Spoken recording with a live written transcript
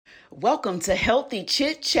Welcome to Healthy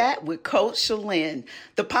Chit Chat with Coach Shalyn,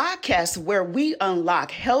 the podcast where we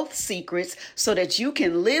unlock health secrets so that you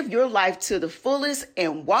can live your life to the fullest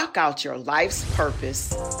and walk out your life's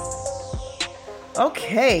purpose.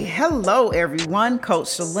 Okay, hello everyone. Coach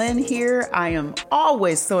Shalyn here. I am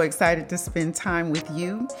always so excited to spend time with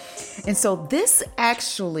you. And so this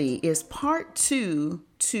actually is part two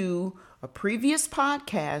to a previous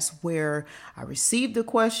podcast where I received a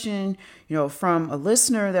question, from a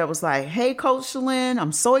listener that was like, "Hey, Coach Shalyn,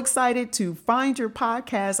 I'm so excited to find your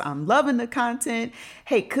podcast. I'm loving the content.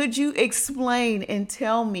 Hey, could you explain and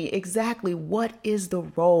tell me exactly what is the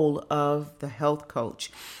role of the health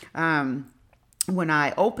coach?" When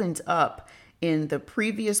I opened up in the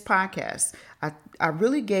previous podcast, I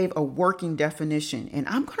really gave a working definition, and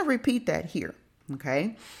I'm going to repeat that here.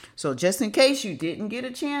 Okay, so just in case you didn't get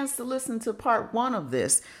a chance to listen to part one of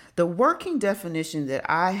this, the working definition that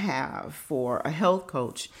I have for a health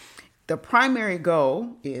coach, the primary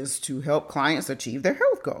goal is to help clients achieve their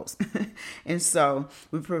health goals. And so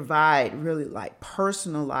we provide really like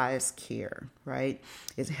personalized care, right?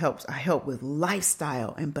 I help with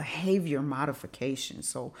lifestyle and behavior modification.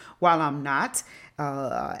 So while I'm not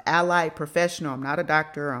allied professional, I'm not a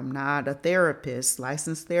doctor, I'm not a therapist,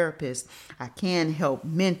 licensed therapist, I can help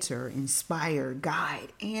mentor, inspire,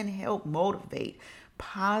 guide, and help motivate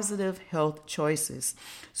positive health choices.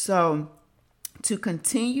 So to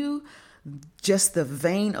continue just the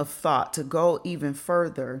vein of thought, to go even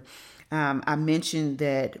further, I mentioned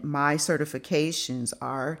that my certifications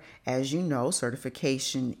are, as you know,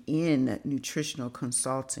 certification in nutritional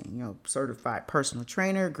consulting, certified personal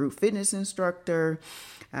trainer, group fitness instructor.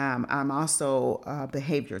 I'm also a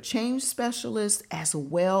behavior change specialist as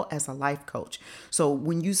well as a life coach. So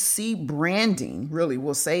when you see branding, really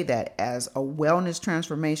we'll say that as a wellness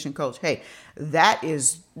transformation coach, hey, that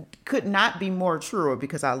could not be more true,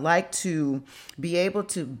 because I like to be able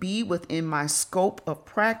to be within my scope of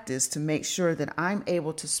practice to make sure that I'm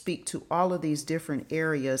able to speak to all of these different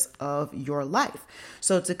areas of your life.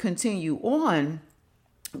 So to continue on,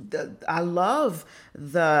 I love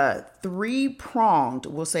the three-pronged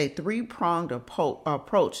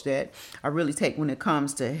approach that I really take when it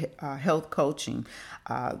comes to health coaching.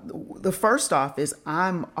 The first off is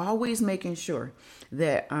I'm always making sure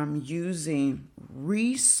that I'm using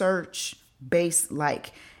research-based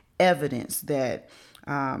evidence that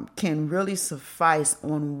can really suffice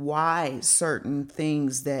on why certain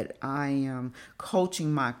things that I am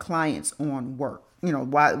coaching my clients on work.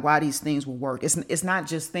 Why these things will work. It's not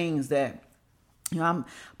just things that I'm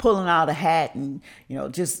pulling out a hat and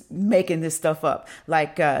just making this stuff up.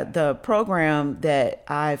 Like the program that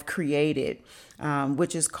I've created,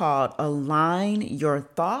 which is called Align Your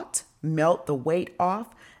Thought, Melt the Weight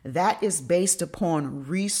Off. That is based upon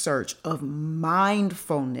research of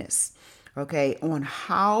mindfulness, okay, on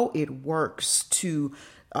how it works to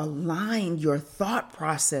align your thought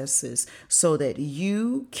processes so that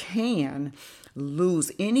you can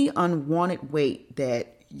lose any unwanted weight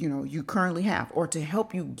that you currently have, or to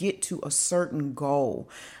help you get to a certain goal.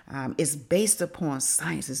 It's based upon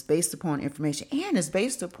science, it's based upon information, and it's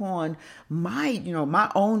based upon my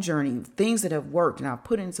own journey, things that have worked and I've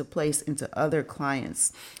put into place into other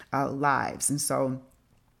clients' lives. And so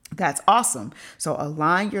that's awesome. So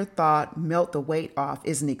Align Your Thought, Melt the Weight Off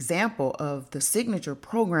is an example of the signature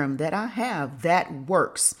program that I have that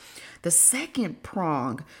works. The second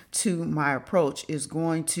prong to my approach is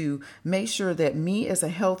going to make sure that me as a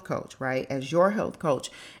health coach, right, as your health coach,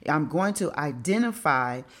 I'm going to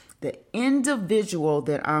identify the individual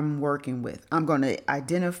that I'm working with. I'm going to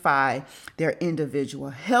identify their individual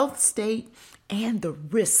health state and the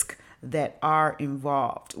risk that are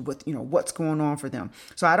involved with, what's going on for them.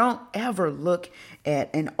 So I don't ever look at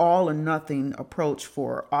an all or nothing approach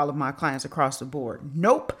for all of my clients across the board.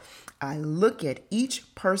 Nope. I look at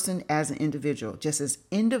each person as an individual, just as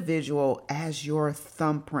individual as your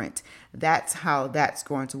thumbprint. That's how that's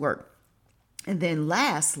going to work. And then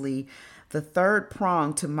lastly, the third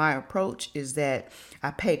prong to my approach is that I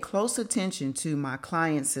pay close attention to my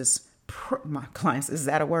clients' is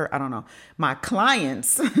that a word? I don't know. My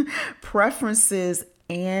clients' preferences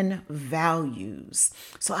and values.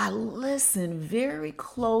 So I listen very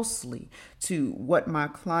closely to what my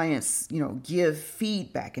clients, give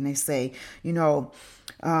feedback, and they say,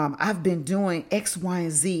 I've been doing X, Y,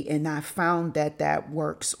 and Z, and I found that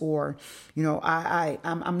works. Or, I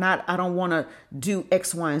don't want to do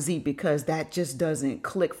X, Y, and Z because that just doesn't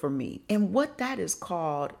click for me. And what that is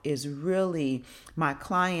called is really my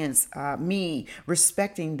clients, me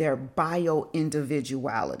respecting their bio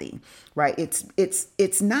individuality, right?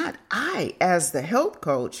 It's not I as the health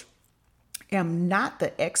coach am not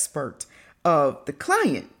the expert of the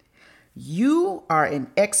client. You are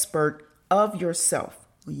an expert of yourself.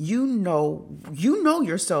 You know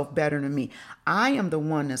yourself better than me. I am the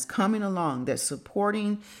one that's coming along, that's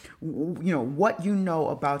supporting, what you know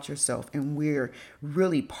about yourself. And we're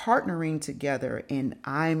really partnering together, and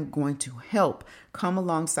I'm going to help come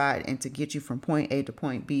alongside and to get you from point A to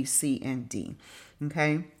point B, C, and D.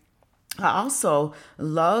 Okay. I also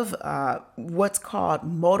love what's called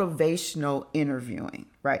motivational interviewing,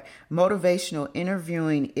 right? Motivational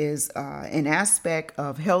interviewing is an aspect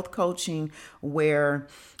of health coaching where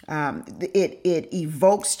it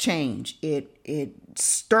evokes change. It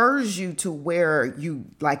stirs you to where you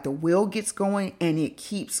like the wheel gets going and it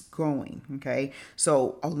keeps going. Okay.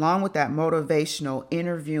 So along with that motivational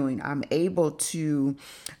interviewing, I'm able to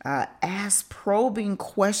ask probing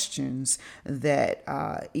questions that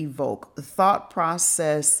evoke thought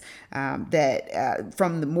process that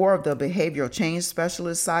from the more of the behavioral change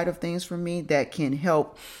specialist side of things for me, that can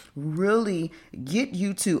help really get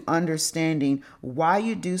you to understanding why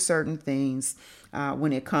you do certain things.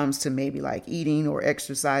 When it comes to maybe like eating or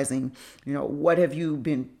exercising, what have you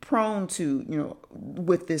been prone to,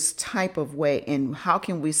 with this type of way, and how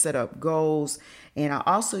can we set up goals? And I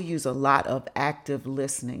also use a lot of active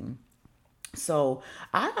listening. So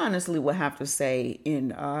I honestly would have to say in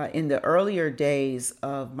the earlier days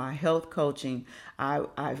of my health coaching,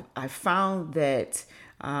 I found that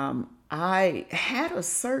I had a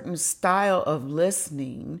certain style of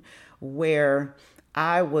listening where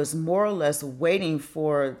I was more or less waiting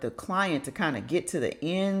for the client to kind of get to the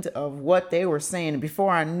end of what they were saying. And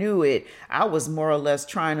before I knew it, I was more or less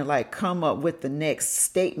trying to like come up with the next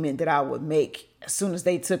statement that I would make as soon as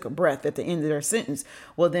they took a breath at the end of their sentence.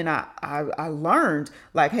 Well, then I learned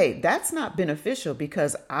like, hey, that's not beneficial,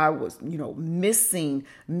 because I was, missing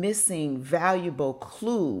valuable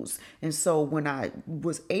clues. And so when I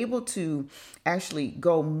was able to actually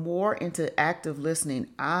go more into active listening,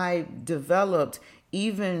 I developed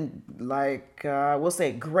even like, we'll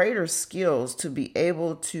say greater skills to be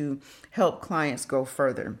able to help clients go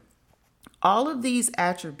further. All of these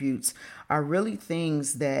attributes are really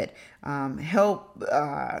things that help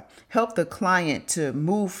the client to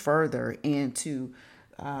move further and to.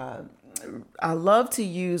 I love to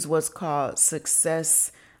use what's called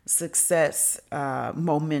success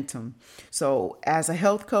momentum. So as a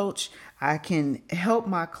health coach, I can help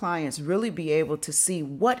my clients really be able to see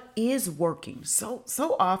what is working. So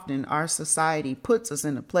often our society puts us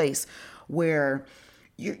in a place where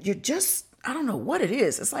you're just, I don't know what it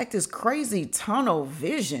is. It's like this crazy tunnel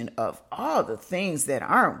vision of all the things that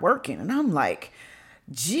aren't working. And I'm like,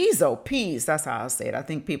 geez, oh, peas. That's how I say it. I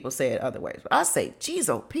think people say it other ways. But I say, geez,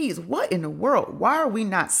 oh, peas. What in the world? Why are we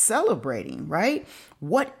not celebrating, right?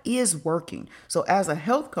 What is working? So as a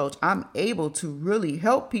health coach, I'm able to really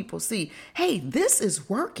help people see, hey, this is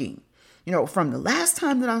working. From the last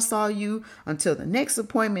time that I saw you until the next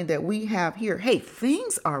appointment that we have here, hey,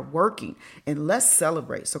 things are working, and let's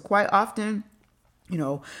celebrate. So quite often,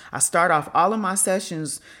 I start off all of my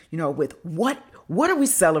sessions, with what are we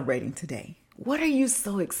celebrating today? What are you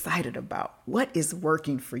so excited about? What is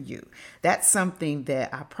working for you? That's something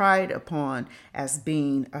that I pride upon as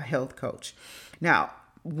being a health coach. Now,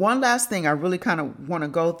 one last thing I really kind of want to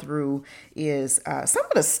go through is some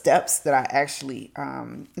of the steps that I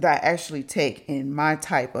actually take in my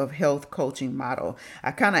type of health coaching model.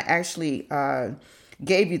 I kind of actually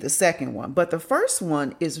gave you the second one, but the first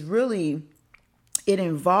one is really, it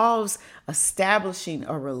involves establishing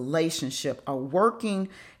a relationship, a working,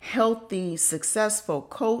 healthy, successful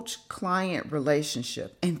coach-client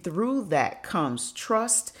relationship. And through that comes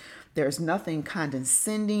trust. There's nothing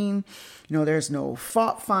condescending. There's no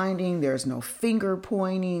fault finding. There's no finger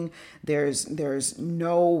pointing. There's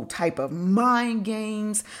no type of mind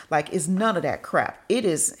games. Like, it's none of that crap. It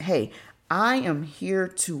is, hey, I am here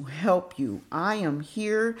to help you. I am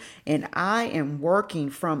here and I am working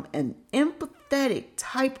from an empathetic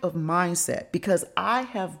type of mindset, because I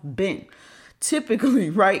have been typically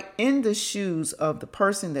right in the shoes of the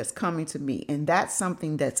person that's coming to me. And that's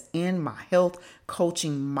something that's in my health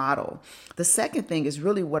coaching model. The second thing is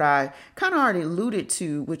really what I kind of already alluded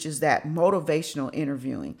to, which is that motivational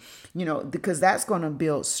interviewing, because that's going to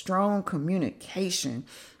build strong communication.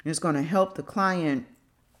 It's going to help the client,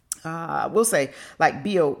 we'll say, like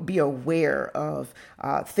be aware of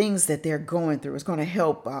things that they're going through. It's going to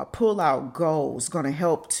help pull out goals. It's going to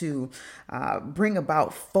help to bring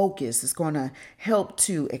about focus. It's going to help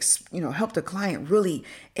to help the client really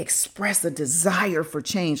express a desire for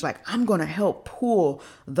change. Like, I'm going to help pull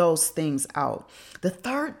those things out. The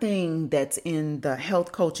third thing that's in the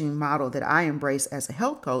health coaching model that I embrace as a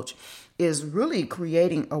health coach is really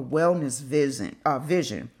creating a wellness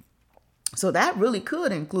vision. So that really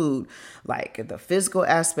could include like the physical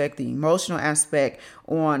aspect, the emotional aspect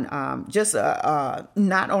on just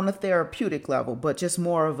not on a therapeutic level, but just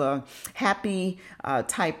more of a happy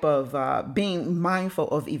type of being mindful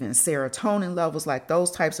of even serotonin levels, like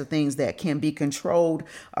those types of things that can be controlled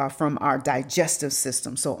from our digestive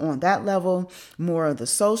system. So on that level, more of the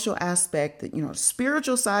social aspect, the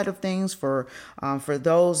spiritual side of things for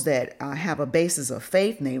those that have a basis of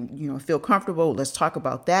faith and they feel comfortable. Let's talk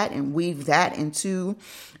about that and weave that into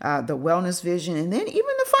the wellness vision, and then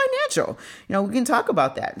even the financial. We can talk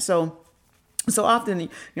about that. So often,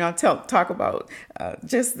 I talk about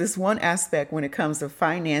just this one aspect when it comes to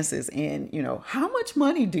finances and, how much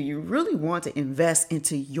money do you really want to invest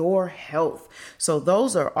into your health? So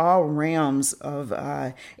those are all realms of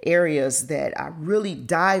areas that I really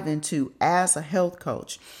dive into as a health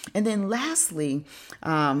coach. And then lastly,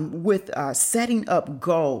 with setting up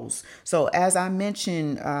goals. So as I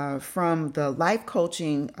mentioned, from the life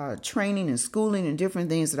coaching training and schooling and different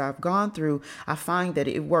things that I've gone through, I find that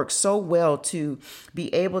it works so well to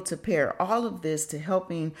be able to pair all of this to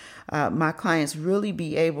helping my clients really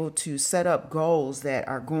be able to set up goals that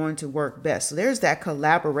are going to work best. So there's that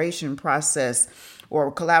collaboration process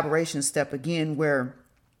or collaboration step again, where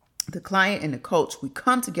the client and the coach, we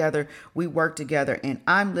come together, we work together, and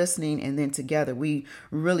I'm listening, and then together we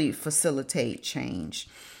really facilitate change.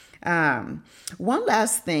 One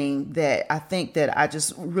last thing that I think that I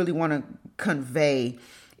just really want to convey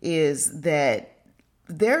is that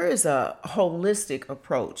there is a holistic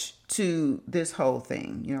approach to this whole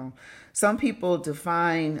thing. Some people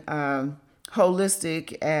define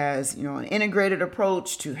holistic as, an integrated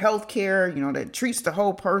approach to healthcare, that treats the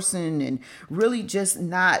whole person and really just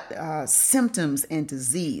not symptoms and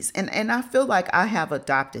disease. And I feel like I have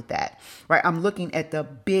adopted that, right? I'm looking at the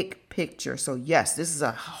big picture. So yes, this is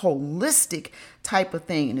a holistic type of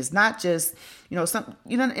thing. And it's not just,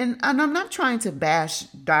 and I'm not trying to bash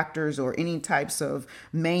doctors or any types of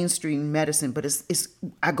mainstream medicine, but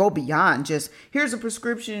I go beyond just, here's a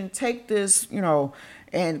prescription, take this,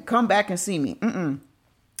 and come back and see me.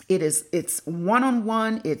 It's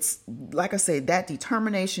one-on-one. It's, like I say, that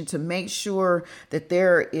determination to make sure that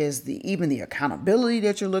there is even the accountability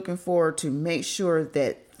that you're looking for, to make sure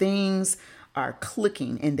that things are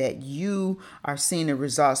clicking and that you are seeing the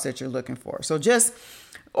results that you're looking for. So just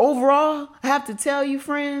overall, I have to tell you,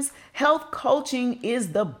 friends, health coaching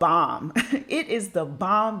is the bomb. It is the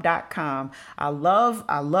bomb.com. I love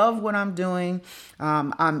what I'm doing.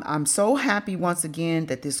 I'm so happy once again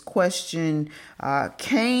that this question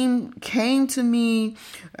came to me,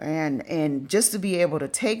 and just to be able to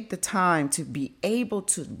take the time to be able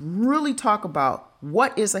to really talk about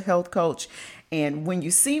what is a health coach. And when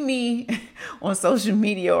you see me on social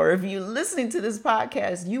media, or if you're listening to this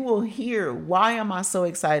podcast, you will hear, why am I so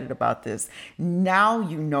excited about this? Now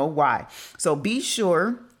you know why. So be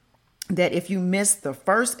sure that if you missed the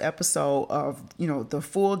first episode of, the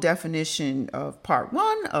full definition of part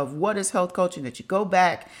 1 of what is health coaching, that you go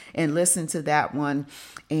back and listen to that one.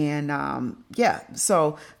 And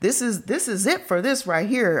so this is it for this right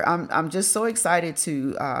here. I'm just so excited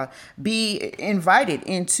to be invited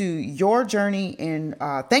into your journey. And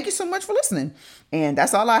thank you so much for listening. And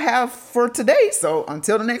that's all I have for today. So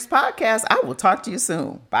until the next podcast, I will talk to you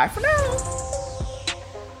soon. Bye for now.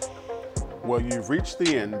 Well, you've reached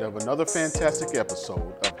the end of another fantastic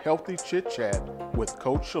episode of Healthy Chit Chat with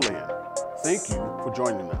Coach Shalane. Thank you for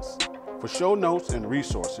joining us. For show notes and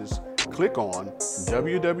resources, click on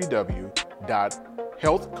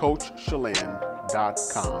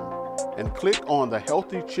www.healthcoachshalane.com and click on the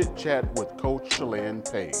Healthy Chit Chat with Coach Shalane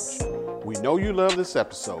page. We know you love this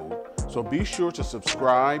episode, so be sure to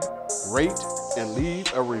subscribe, rate, and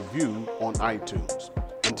leave a review on iTunes.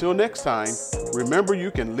 Until next time, remember you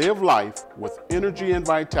can live life with energy and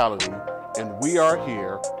vitality, and we are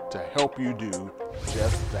here to help you do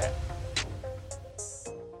just that.